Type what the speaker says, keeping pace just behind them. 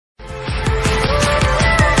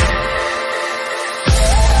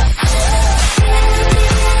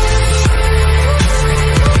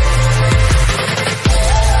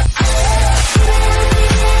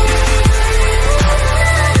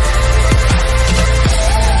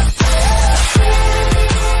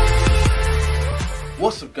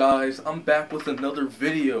up guys, I'm back with another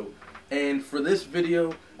video, and for this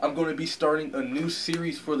video I'm going to be starting a new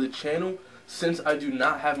series for the channel. Since I do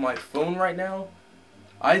not have my phone right now,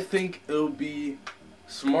 I think it'll be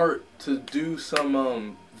smart to do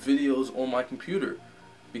some videos on my computer,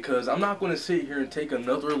 because I'm not going to sit here and take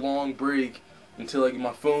another long break until I get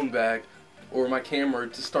my phone back or my camera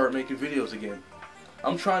to start making videos again.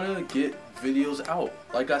 I'm trying to get videos out.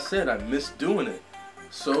 Like I said, I miss doing it.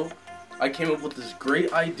 So I came up with this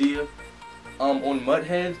great idea. On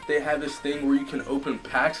MUT they have this thing where you can open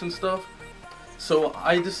packs and stuff. So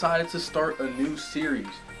I decided to start a new series.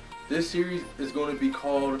 This series is going to be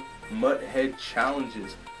called MUT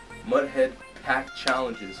Challenges. MUT Pack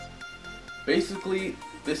Challenges. Basically,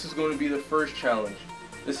 this is going to be the first challenge.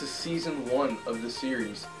 This is season 1 of the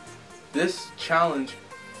series. This challenge,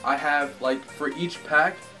 I have, like, for each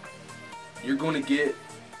pack, you're going to get,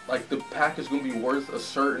 like, the pack is going to be worth a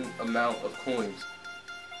certain amount of coins.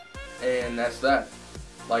 And that's that.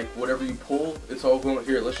 Like, whatever you pull, it's all going,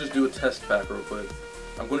 here, let's just do a test pack real quick.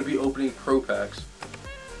 I'm going to be opening pro packs.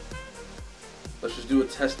 Let's just do a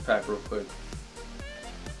test pack real quick.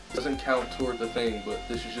 Doesn't count toward the thing, but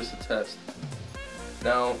this is just a test.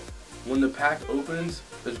 Now, when the pack opens,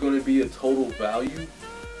 there's going to be a total value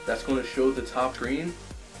that's going to show the top screen.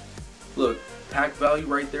 Look, pack value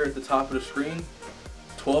right there at the top of the screen,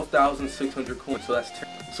 12,600 coins. So that's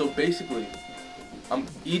so basically,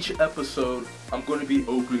 each episode I'm going to be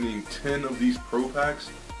opening 10 of these pro packs,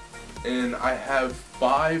 and I have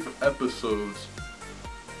 5 episodes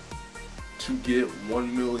to get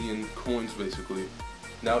 1 million coins basically.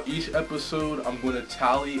 Now each episode I'm going to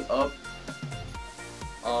tally up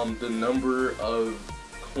the number of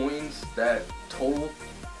coins that total,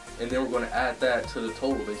 and then we're going to add that to the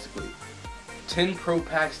total basically. 10 pro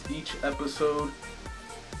packs each episode,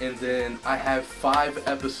 and then I have 5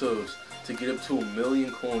 episodes to get up to 1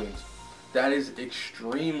 million coins. That is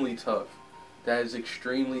extremely tough. That is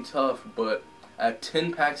extremely tough, but I have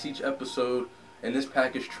 10 packs each episode, and this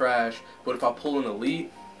pack is trash, but if I pull an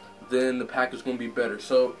elite, then the pack is going to be better.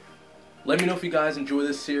 So let me know if you guys enjoy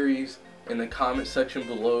this series in the comment section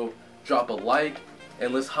below. Drop a like,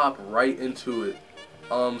 and let's hop right into it.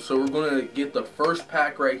 So we're going to get the first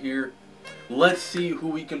pack right here. Let's see who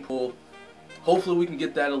we can pull. Hopefully we can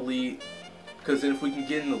get that elite, because then if we can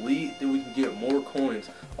get an elite, then we can get more coins.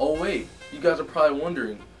 Oh wait, you guys are probably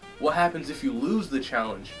wondering, what happens if you lose the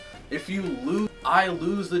challenge? If I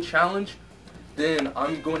lose the challenge, then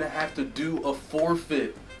I'm going to have to do a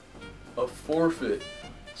forfeit. A forfeit.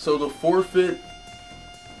 So the forfeit,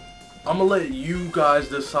 I'm going to let you guys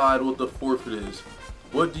decide what the forfeit is.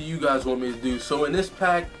 What do you guys want me to do? So in this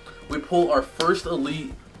pack, we pull our first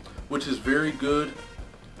elite, which is very good.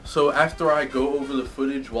 So after I go over the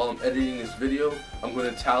footage while I'm editing this video, I'm going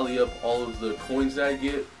to tally up all of the coins that I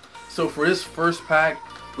get. So for this first pack,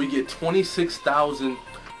 we get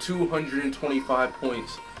 26,225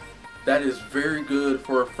 points. That is very good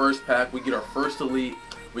for our first pack. We get our first elite.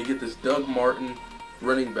 We get this Doug Martin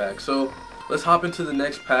running back. So let's hop into the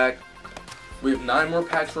next pack. We have 9 more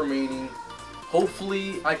packs remaining.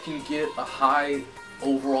 Hopefully I can get a high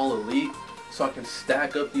overall elite so I can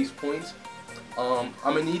stack up these points. I'm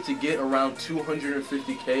going to need to get around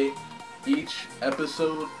 250k each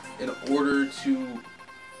episode in order to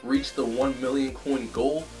reach the 1 million coin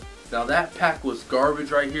goal. Now that pack was garbage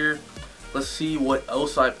right here. Let's see what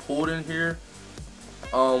else I pulled in here.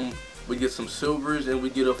 We get some silvers, and we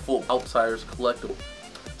get a full Outsiders collectible.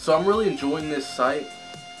 So I'm really enjoying this site.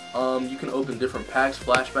 You can open different packs,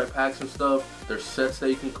 flashback packs and stuff. There's sets that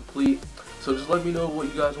you can complete. So just let me know what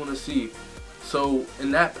you guys want to see. So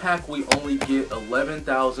in that pack we only get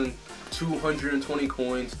 11,220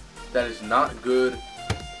 coins. That is not good,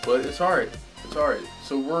 but it's alright. It's alright.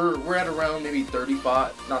 So we're at around maybe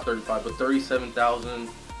 37,000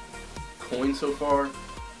 coins so far.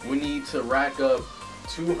 We need to rack up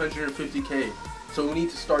 250k. So we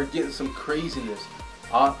need to start getting some craziness.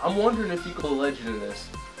 I'm wondering if you can pull a legend in this.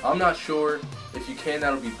 I'm not sure. If you can,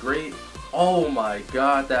 that'll be great. Oh my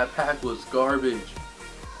god, that pack was garbage.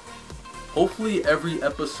 Hopefully every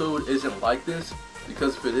episode isn't like this,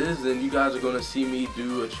 because if it is, then you guys are going to see me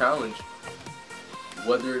do a challenge.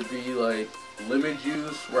 Whether it be like lemon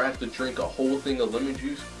juice, where I have to drink a whole thing of lemon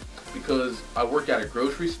juice, because I work at a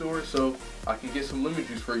grocery store, so I can get some lemon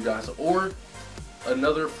juice for you guys. Or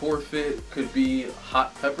another forfeit could be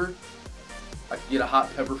hot pepper. I can get a hot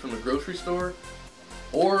pepper from the grocery store.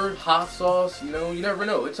 Or hot sauce, you know, you never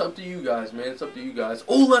know. It's up to you guys, man. It's up to you guys.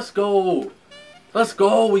 Oh, let's go! Let's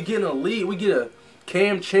go! We get an elite. We get a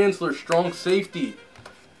Cam Chancellor strong safety.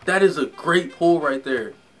 That is a great pull right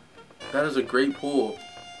there. That is a great pull.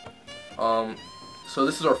 So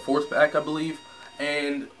this is our 4th pack, I believe.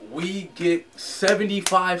 And we get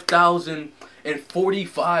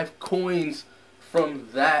 75,045 coins from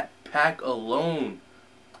that pack alone.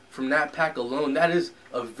 That is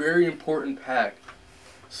a very important pack.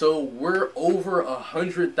 So we're over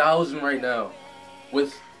 100,000 right now,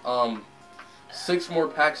 with 6 more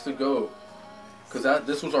packs to go. Cause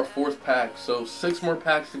this was our 4th pack, so 6 more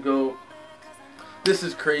packs to go. This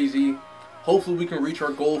is crazy. Hopefully we can reach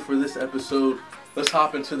our goal for this episode. Let's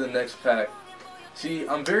hop into the next pack. See,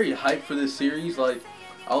 I'm very hyped for this series. Like,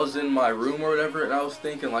 I was in my room or whatever, and I was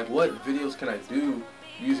thinking, like, what videos can I do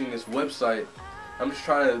using this website? I'm just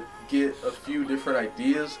trying to get a few different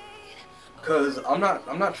ideas, cause I'm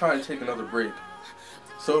not trying to take another break.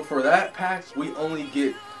 So for that pack, we only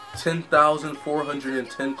get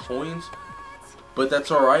 10,410 coins, but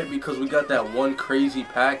that's alright because we got that one crazy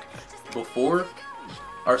pack before.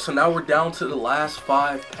 Alright, so now we're down to the last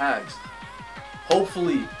 5 packs.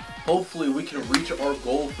 Hopefully we can reach our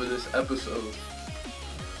goal for this episode.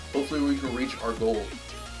 Hopefully we can reach our goal.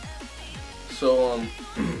 So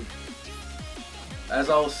as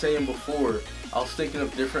I was saying before, I was thinking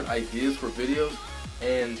of different ideas for videos,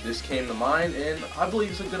 and this came to mind, and I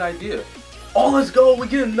believe it's a good idea. Oh, let's go! We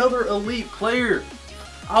get another elite player!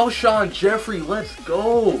 Alshon Jeffrey, let's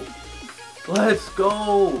go! Let's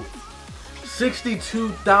go!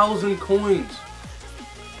 62,000 coins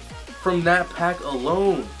from that pack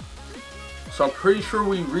alone. So I'm pretty sure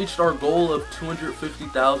we reached our goal of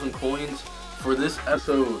 250,000 coins for this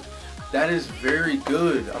episode. That is very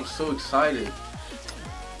good. I'm so excited.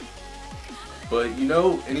 But you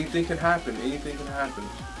know, anything can happen. Anything can happen.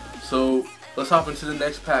 So let's hop into the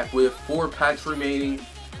next pack. We have 4 packs remaining.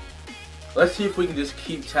 Let's see if we can just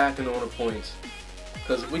keep tacking on the points.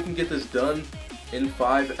 Because if we can get this done in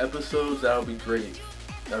 5 episodes, that'll be great.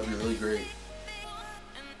 That'll be really great.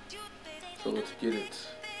 So let's get it.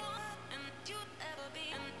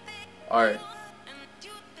 Alright.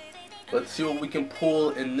 Let's see what we can pull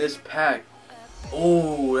in this pack.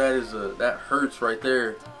 Oh, that hurts right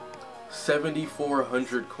there.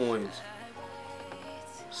 7,400 coins.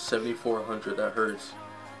 7,400, that hurts.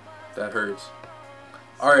 That hurts.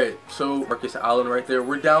 Alright, so Marcus Allen right there.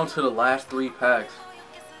 We're down to the last 3 packs.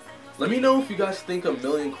 Let me know if you guys think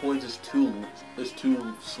 1,000,000 coins is too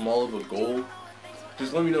small of a goal.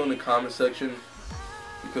 Just let me know in the comment section,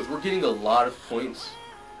 because we're getting a lot of points.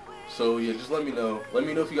 So yeah, just let me know. Let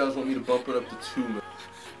me know if you guys want me to bump it up to 2 million.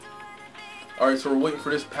 Alright, so we're waiting for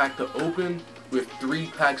this pack to open. We have 3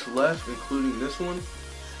 packs left, including this one.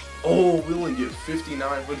 Oh, we only get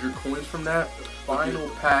 5,900 coins from that. The final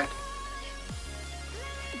pack.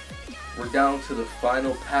 We're down to the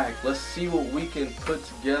final pack. Let's see what we can put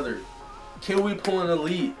together. Can we pull an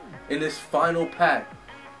elite in this final pack?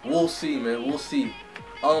 We'll see, man. We'll see.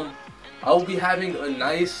 I'll be having a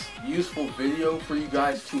nice, useful video for you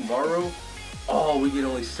guys tomorrow. Oh, we get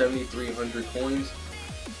only 7,300 coins.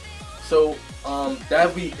 So,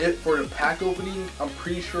 that'll be it for the pack opening. I'm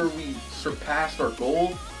pretty sure we surpassed our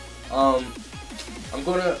goal. I'm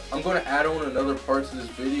gonna add on another part to this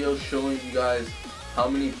video showing you guys how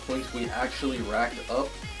many points we actually racked up.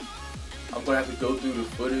 I'm gonna have to go through the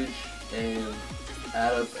footage and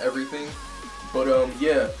add up everything. But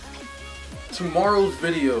yeah, tomorrow's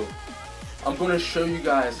video, I'm gonna show you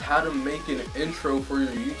guys how to make an intro for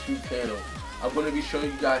your YouTube channel. I'm gonna be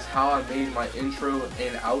showing you guys how I made my intro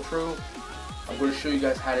and outro. I'm gonna show you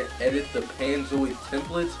guys how to edit the Panzoid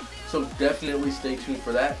templates. So definitely stay tuned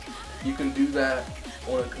for that. You can do that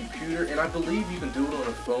on a computer, and I believe you can do it on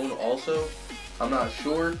a phone also. I'm not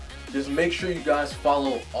sure. Just make sure you guys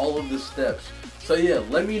follow all of the steps. So yeah,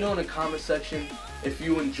 let me know in the comment section if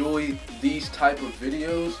you enjoy these type of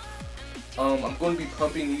videos. I'm going to be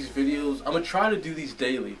pumping these videos. I'm going to try to do these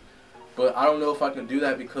daily, but I don't know if I can do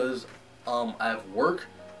that because I have work.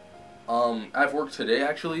 I have work today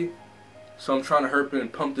actually, so I'm trying to hurry up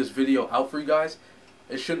and pump this video out for you guys.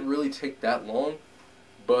 It shouldn't really take that long,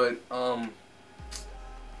 but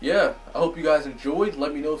yeah, I hope you guys enjoyed.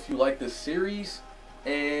 Let me know if you like this series,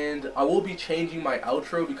 and I will be changing my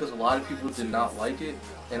outro because a lot of people did not like it,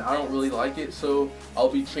 and I don't really like it, so I'll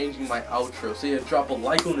be changing my outro. So yeah, drop a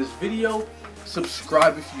like on this video,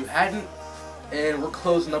 subscribe if you hadn't, and we're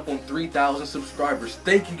closing up on 3,000 subscribers.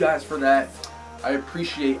 Thank you guys for that. I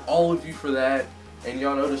appreciate all of you for that, and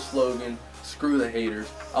y'all know the slogan, screw the haters.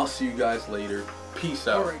 I'll see you guys later. Peace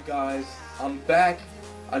out. Alright guys, I'm back.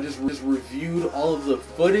 I just reviewed all of the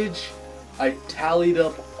footage. I tallied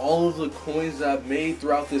up all of the coins that I've made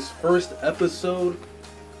throughout this first episode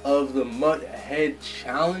of the MUT Head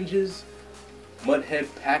Challenges, MUT Head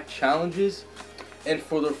Pack Challenges. And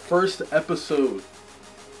for the first episode,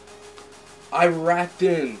 I racked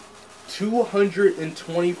in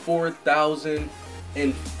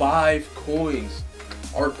 224,005 coins.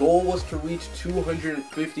 Our goal was to reach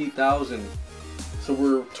 250,000. So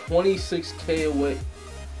we're 26k away,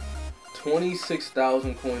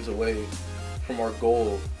 26,000 coins away from our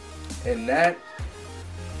goal. And that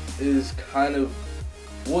is kind of,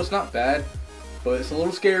 well, it's not bad, but it's a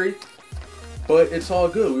little scary. But it's all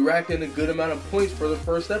good. We racked in a good amount of points for the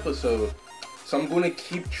first episode. So I'm going to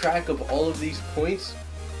keep track of all of these points.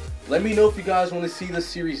 Let me know if you guys want to see this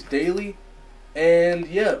series daily. And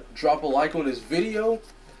yeah, drop a like on this video.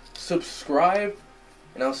 Subscribe.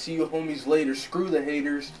 And I'll see you homies later. Screw the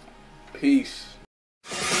haters. Peace.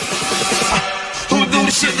 Who do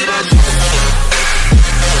the shit that I do?